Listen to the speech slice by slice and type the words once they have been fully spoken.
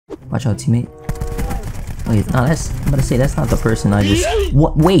Watch out, teammate. Wait, no, I'm gonna say that's not the person I just.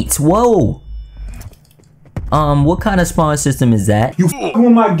 What? Wait, whoa. What kind of spawn system is that? You f***ing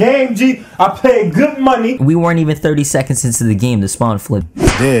with my game, G. I paid good money. We weren't even 30 seconds into the game. The spawn flipped.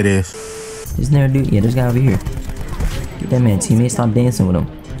 There it is. Isn't there a dude? Yeah, there's a guy over here. Get that man, teammate. Stop dancing with him.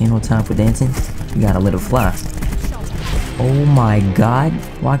 Ain't no time for dancing. You gotta let it fly. Oh my god.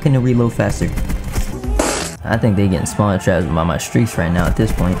 Why couldn't it reload faster? I think they getting spawn traps by my streaks right now at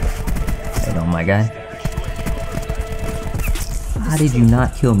this point. Hold on, my guy. How did you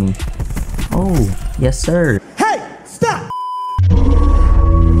not kill me? Oh, yes sir. Hey, stop!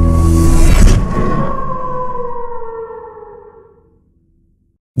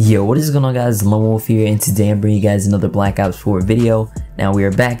 Yo, what is going on guys, LoneWolf here, and today I'm bringing you guys another Black Ops 4 video. Now we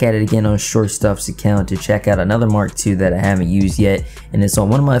are back at it again on Short Stuff's account to check out another Mark II that I haven't used yet, and it's on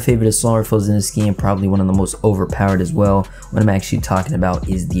one of my favorite assault rifles in this game, probably one of the most overpowered as well. What I'm actually talking about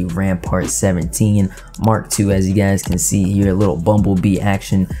is the Rampart 17 Mark II. As you guys can see here, a little bumblebee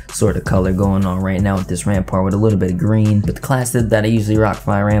action sort of color going on right now with this Rampart with a little bit of green. But the class that I usually rock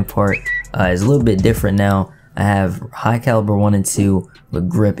for my Rampart is a little bit different now. I have high caliber 1 and 2 with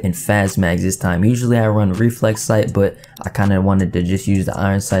grip and fast mags this time. Usually I run reflex sight, but I kind of wanted to just use the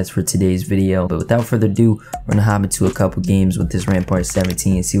iron sights for today's video. But without further ado, we're gonna hop into a couple games with this Rampart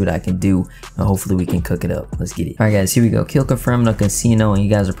 17 and see what I can do, and hopefully we can cook it up. Let's get it. Alright guys, here we go. Kill confirmed on casino, and you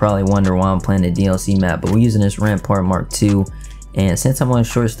guys are probably wondering why I'm playing the DLC map, but we're using this Rampart Mark II. And since I'm on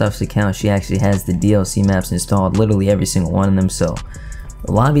Short Stuff's account, she actually has the DLC maps installed, literally every single one of them, so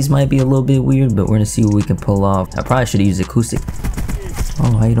the lobbies might be a little bit weird, but we're gonna see what we can pull off. I probably should have used acoustic.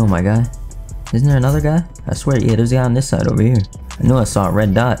 Oh, how you doing, my guy? Isn't there another guy? I swear, yeah, there's a guy on this side over here. I knew I saw a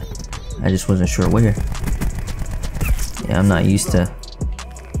red dot. I just wasn't sure where. Yeah, I'm not used to...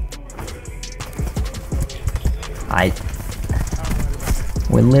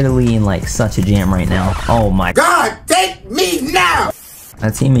 We're literally in like such a jam right now. Oh my God, take me now!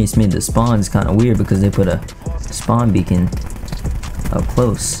 My teammates made the spawns kind of weird because they put a spawn beacon up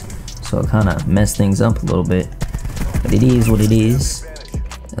close, so it kind of messed things up a little bit, but it is what it is.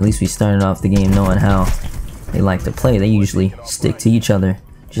 At least we started off the game knowing how they like to play. They usually stick to each other,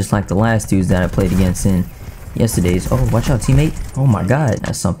 just like the last dudes that I played against in yesterday's. Oh, watch out, teammate. Oh my god,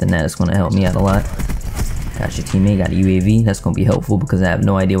 that's something that's going to help me out a lot. Got your teammate, got a UAV. That's going to be helpful because I have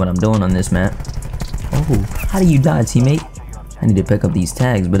no idea what I'm doing on this map. Oh, how do you die, teammate? I need to pick up these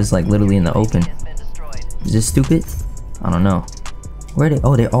tags, but it's like literally in the open. Is this stupid? I don't know. Where are they?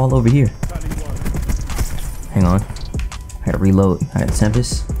 Oh, they're all over here. Hang on. I gotta reload. Alright,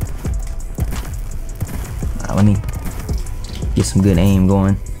 Tempest. Let me get some good aim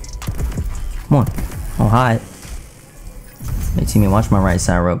going. Come on. Oh, hi. Hey, teammate, watch my right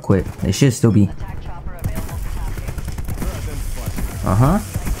side real quick. They should still be. Uh-huh.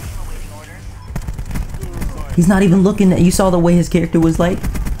 He's not even looking at. You saw the way his character was like?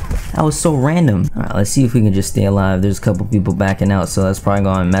 That was so random. Alright, let's see if we can just stay alive. There's a couple people backing out, so that's probably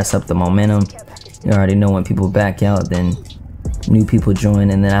gonna mess up the momentum. You already know when people back out, then new people join,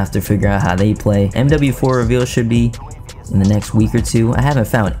 and then I have to figure out how they play. MW4 reveal should be in the next week or two. I haven't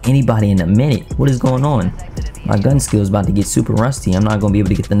found anybody in a minute. What is going on? My gun skill is about to get super rusty. I'm not gonna be able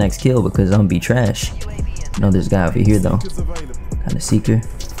to get the next kill because I'm gonna be trash. I know there's a guy over here though. Got a seeker.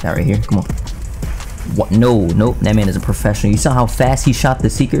 Guy right here. Come on. What? No, nope, that man is a professional. You saw how fast he shot the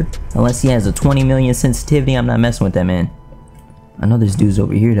seeker? Unless he has a 20 million sensitivity, I'm not messing with that man. I know there's dudes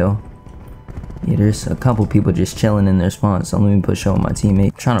over here though. Yeah, there's a couple people just chilling in their spawn, so let me push over my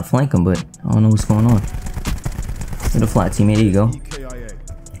teammate. I'm trying to flank him, but I don't know what's going on. Get a fly, teammate, there you go.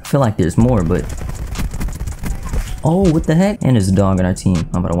 I feel like there's more, but... Oh, what the heck? And there's a dog on our team.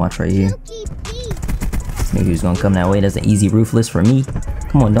 I'm about to watch right here. Maybe he's gonna come that way. That's an easy roofless for me.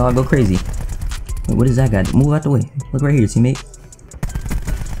 Come on, dog, go crazy. Wait, what is that guy? Move out the way. Look right here, teammate.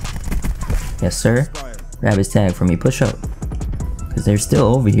 Yes, sir. Grab his tag for me. Push up. Because they're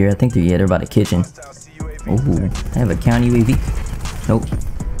still over here. I think they're by the kitchen. Oh, I have a county UAV. Nope.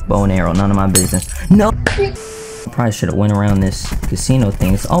 Bow and arrow. None of my business. No! I probably should have went around this casino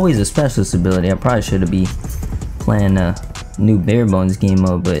thing. It's always a specialist ability. I probably should have been playing a new bare bones game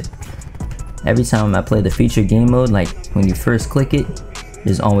mode, but every time I play the featured game mode, like when you first click it,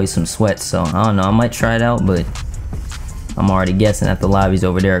 there's always some sweat, so I don't know, I might try it out, but I'm already guessing that the lobbies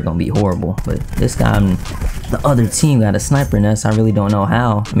over there are gonna be horrible. But this guy on the other team got a sniper nest. I really don't know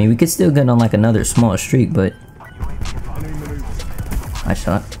how. I mean, we could still get on like another small streak, but I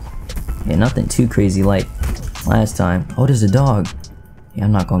shot. Yeah, nothing too crazy like last time. Oh, there's a dog. Yeah,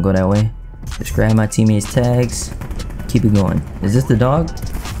 I'm not gonna go that way. Just grab my teammates' tags. Keep it going. Is this the dog?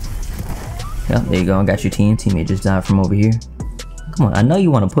 Yeah, there you go. I got your team. Teammate just died from over here. Come on, I know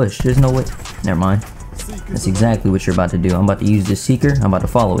you want to push. There's no way. Never mind. That's exactly what you're about to do. I'm about to use this seeker. I'm about to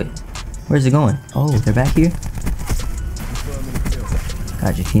follow it. Where's it going? Oh, they're back here?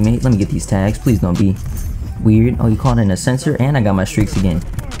 Got your teammate. Let me get these tags. Please don't be weird. Oh, you caught in a sensor, and I got my streaks again.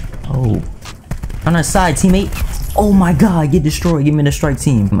 Oh. On our side, teammate. Oh my god, get destroyed. Give me the strike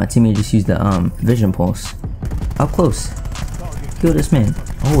team. My teammate just used the vision pulse. Up close. Kill this man.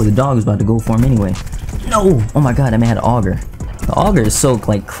 Oh, the dog is about to go for him anyway. No! Oh my god, that man had an auger. The auger is so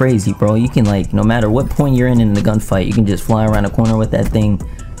like crazy, bro. You can like, no matter what point you're in the gunfight, you can just fly around the corner with that thing,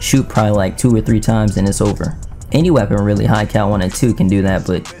 shoot probably like 2 or 3 times, and it's over. Any weapon really, high cal 1 and 2 can do that,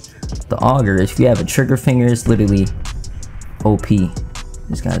 but the auger, if you have a trigger finger, it's literally OP.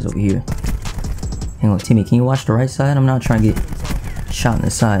 This guy's over here. Hang on, teammate, can you watch the right side? I'm not trying to get shot in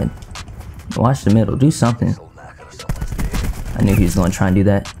the side. Watch the middle, do something. I knew he was going to try and do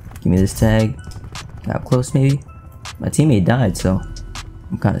that. Give me this tag. Got up close maybe. My teammate died, so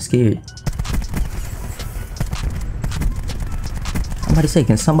I'm kind of scared. I'm about to say,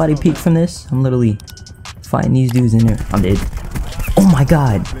 can somebody peek from this? I'm literally fighting these dudes in there. I'm dead. Oh my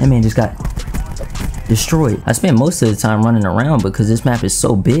god, that man just got destroyed. I spend most of the time running around because this map is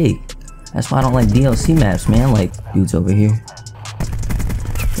so big. That's why I don't like DLC maps, man. Like, dudes over here.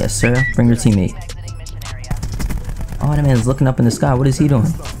 Yes, sir. Bring your teammate. Oh, that man's looking up in the sky. What is he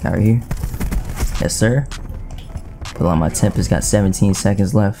doing? Guy right here. Yes, sir. Pull on my temp. It's got 17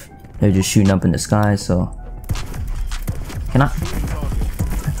 seconds left. They're just shooting up in the sky, so... Can I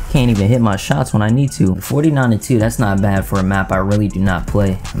can't even hit my shots when I need to. 49-2, that's not bad for a map I really do not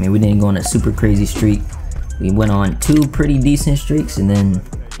play. I mean, we didn't go on a super crazy streak. We went on 2 pretty decent streaks, and then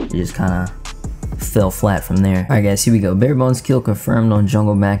it just kind of fell flat from there. Alright guys, here we go. Bare bones kill confirmed on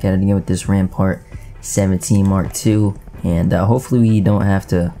jungle. Back at it again with this Rampart 17 Mark II. And hopefully we don't have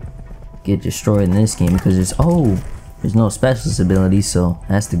to get destroyed in this game, because there's no specialist ability, so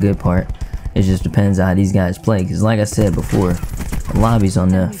that's the good part. It just depends on how these guys play, because like I said before, the lobbies on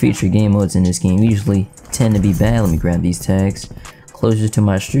the featured game modes in this game usually tend to be bad. Let me grab these tags. Closer to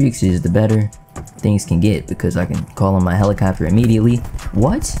my streaks is the better things can get, because I can call on my helicopter immediately.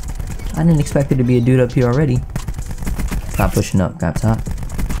 What? I didn't expect there to be a dude up here already. Stop pushing up, got top.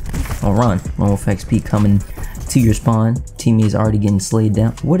 Oh, run. LoneWolfXP coming to your spawn. Teammate's already getting slayed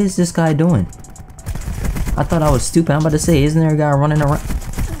down. What is this guy doing? I thought I was stupid. I'm about to say, isn't there a guy running around?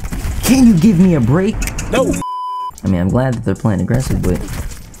 Can you give me a break? No. I mean, I'm glad that they're playing aggressive, but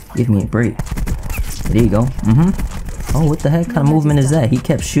give me a break. There you go. Oh, what the heck kind of movement is that? He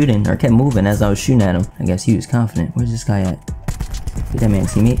kept shooting, or kept moving as I was shooting at him. I guess he was confident. Where's this guy at? Get that man,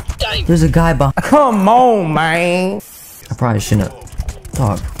 teammate. There's a guy behind. Come on, man. I probably shouldn't have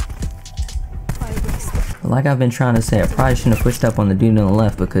talked. But like I've been trying to say, I probably shouldn't have pushed up on the dude on the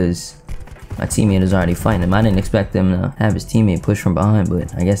left, because my teammate is already fighting him. I didn't expect them to have his teammate push from behind,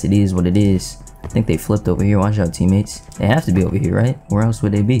 but I guess it is what it is. I think they flipped over here. Watch out, teammates. They have to be over here, right? Where else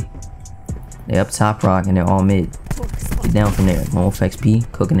would they be? They up top rock and they're all mid. Get down from there.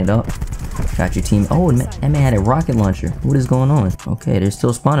 LoneWolfXP cooking it up. Got your team. Oh, that man had a rocket launcher. What is going on? Okay, they're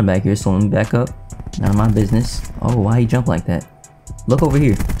still spawning back here, so let me back up. None of my business. Oh, why he jump like that? Look over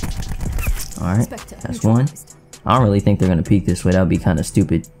here. Alright, that's one. I don't really think they're gonna peek this way. That would be kind of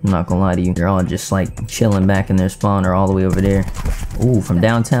stupid. I'm not gonna lie to you. They're all just like chilling back in their spawn, or all the way over there. Ooh, from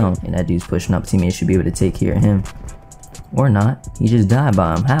downtown. And that dude's pushing up. Teammate should be able to take care of him. Or not. He just died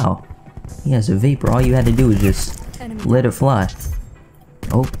by him. How? He has a vapor. All you had to do is just let it fly.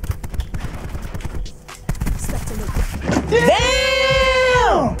 Oh.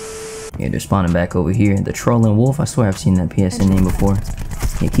 Damn! Yeah, they're spawning back over here. The Trolling Wolf. I swear I've seen that PSN name before.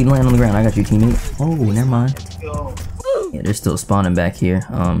 Yeah, keep laying on the ground. I got your teammate. Oh, never mind. Yeah, they're still spawning back here.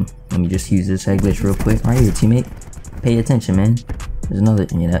 Let me just use this egg glitch real quick. Right here, teammate. Pay attention, man. There's another.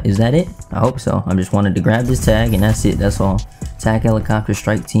 Yeah, is that it? I hope so. I just wanted to grab this tag, and that's it. That's all. Attack helicopter,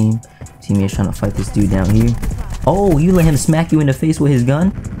 strike team. Teammate's trying to fight this dude down here. Oh, you let him smack you in the face with his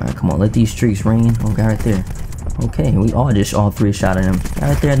gun? Alright, come on. Let these streaks rain. Oh, guy right there. Okay, we all three shot at him.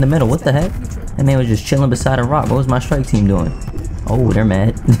 Guy right there in the middle. What the heck? That man was just chilling beside a rock. What was my strike team doing? Oh, they're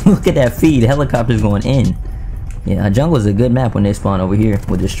mad. Look at that feed. Helicopter's going in. Yeah, jungle is a good map when they spawn over here,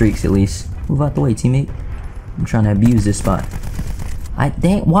 with the streaks at least. Move out the way, teammate. I'm trying to abuse this spot.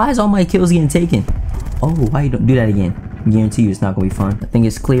 Dang, why is all my kills getting taken? Oh, why you don't do that again? I guarantee you it's not gonna be fun. I think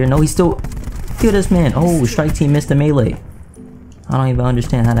it's clear. No, he's still... Kill this man. Oh, strike team missed the melee. I don't even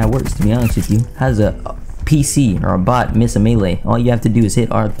understand how that works, to be honest with you. How does a PC or a bot miss a melee? All you have to do is hit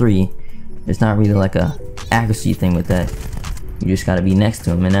R3. It's not really like a accuracy thing with that. You just gotta be next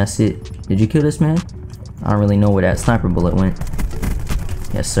to him, and that's it. Did you kill this man? I don't really know where that sniper bullet went.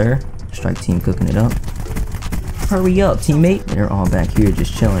 Yes, sir. Strike team cooking it up. Hurry up, teammate. They're all back here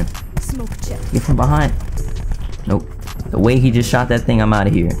just chilling. Get from behind. Nope. The way he just shot that thing, I'm out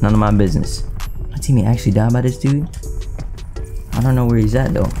of here. None of my business. My teammate actually died by this dude? I don't know where he's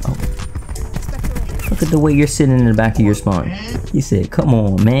at though. Oh. Look at the way you're sitting in the back of your spawn. He said, come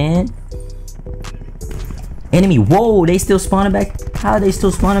on, man. Enemy. Whoa, they still spawning back? How are they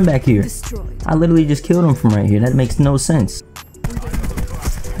still spawning back here? I literally just killed him from right here. That makes no sense.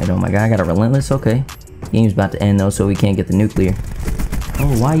 Hey, oh my god, I got a relentless. Okay. Game's about to end though, so we can't get the nuclear.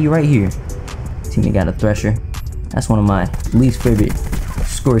 Oh, why are you right here? Teammate got a thresher. That's one of my least favorite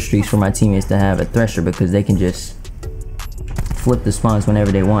score streaks for my teammates to have, a thresher, because they can just flip the spawns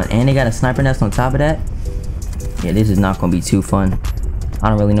whenever they want. And they got a sniper nest on top of that. Yeah, this is not going to be too fun. I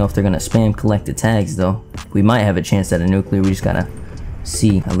don't really know if they're going to spam collect the tags though. We might have a chance at a nuclear. We just got to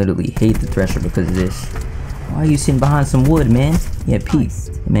see. I literally hate the thresher because of this. Why are you sitting behind some wood, man? Yeah, Pete.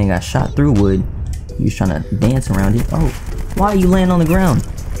 The man got shot through wood. He was trying to dance around it. Oh, why are you laying on the ground?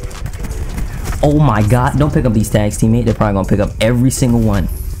 Oh my god, don't pick up these tags, teammate. They're probably gonna pick up every single one.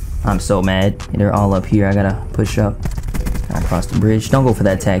 I'm so mad. They're all up here. I gotta push up. Gotta cross the bridge. Don't go for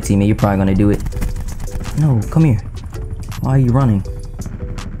that tag, teammate. You're probably gonna do it. No, come here. Why are you running?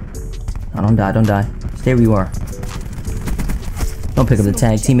 Oh, don't die, don't die. Stay where you are. Don't pick up the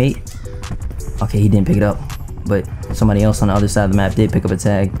tag, teammate. Okay, he didn't pick it up. But somebody else on the other side of the map did pick up a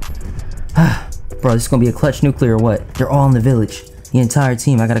tag. Bro, this is gonna be a clutch nuclear or what? They're all in the village. The entire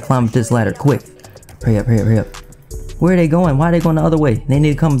team. I gotta climb up this ladder quick. Hurry up, hurry up, hurry up. Where are they going? Why are they going the other way? They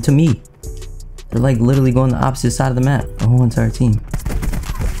need to come to me. They're like literally going the opposite side of the map. The whole entire team.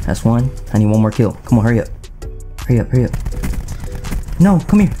 That's one. I need one more kill. Come on, hurry up. Hurry up, hurry up. No,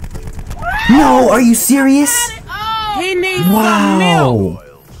 come here. No, are you serious? He needs wow. some milk.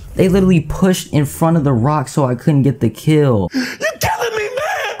 They literally pushed in front of the rock so I couldn't get the kill. You're killing me,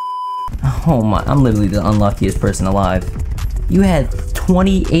 man! Oh my, I'm literally the unluckiest person alive. You had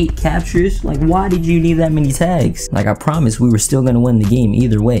 28 captures? Like, why did you need that many tags? Like, I promised we were still gonna win the game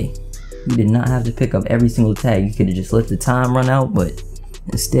either way. You did not have to pick up every single tag. You could have just let the time run out, but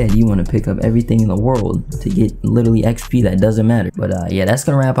instead you want to pick up everything in the world to get literally XP that doesn't matter. But yeah, that's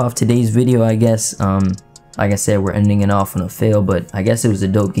gonna wrap off today's video, I guess. Like I said, we're ending it off on a fail, but I guess it was a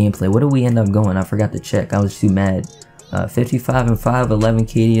dope gameplay. What did we end up going? I forgot to check. I was too mad. 55 and 5, 11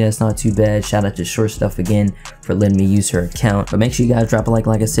 KD, that's not too bad. Shout out to Short Stuff again for letting me use her account. But make sure you guys drop a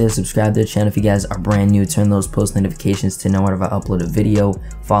like I said, subscribe to the channel if you guys are brand new, turn those post notifications to know whenever I upload a video.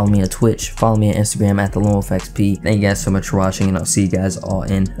 Follow me on Twitch, follow me on Instagram at LoneWolfXP. Thank you guys so much for watching, and I'll see you guys all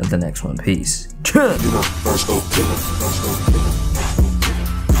in the next one. Peace.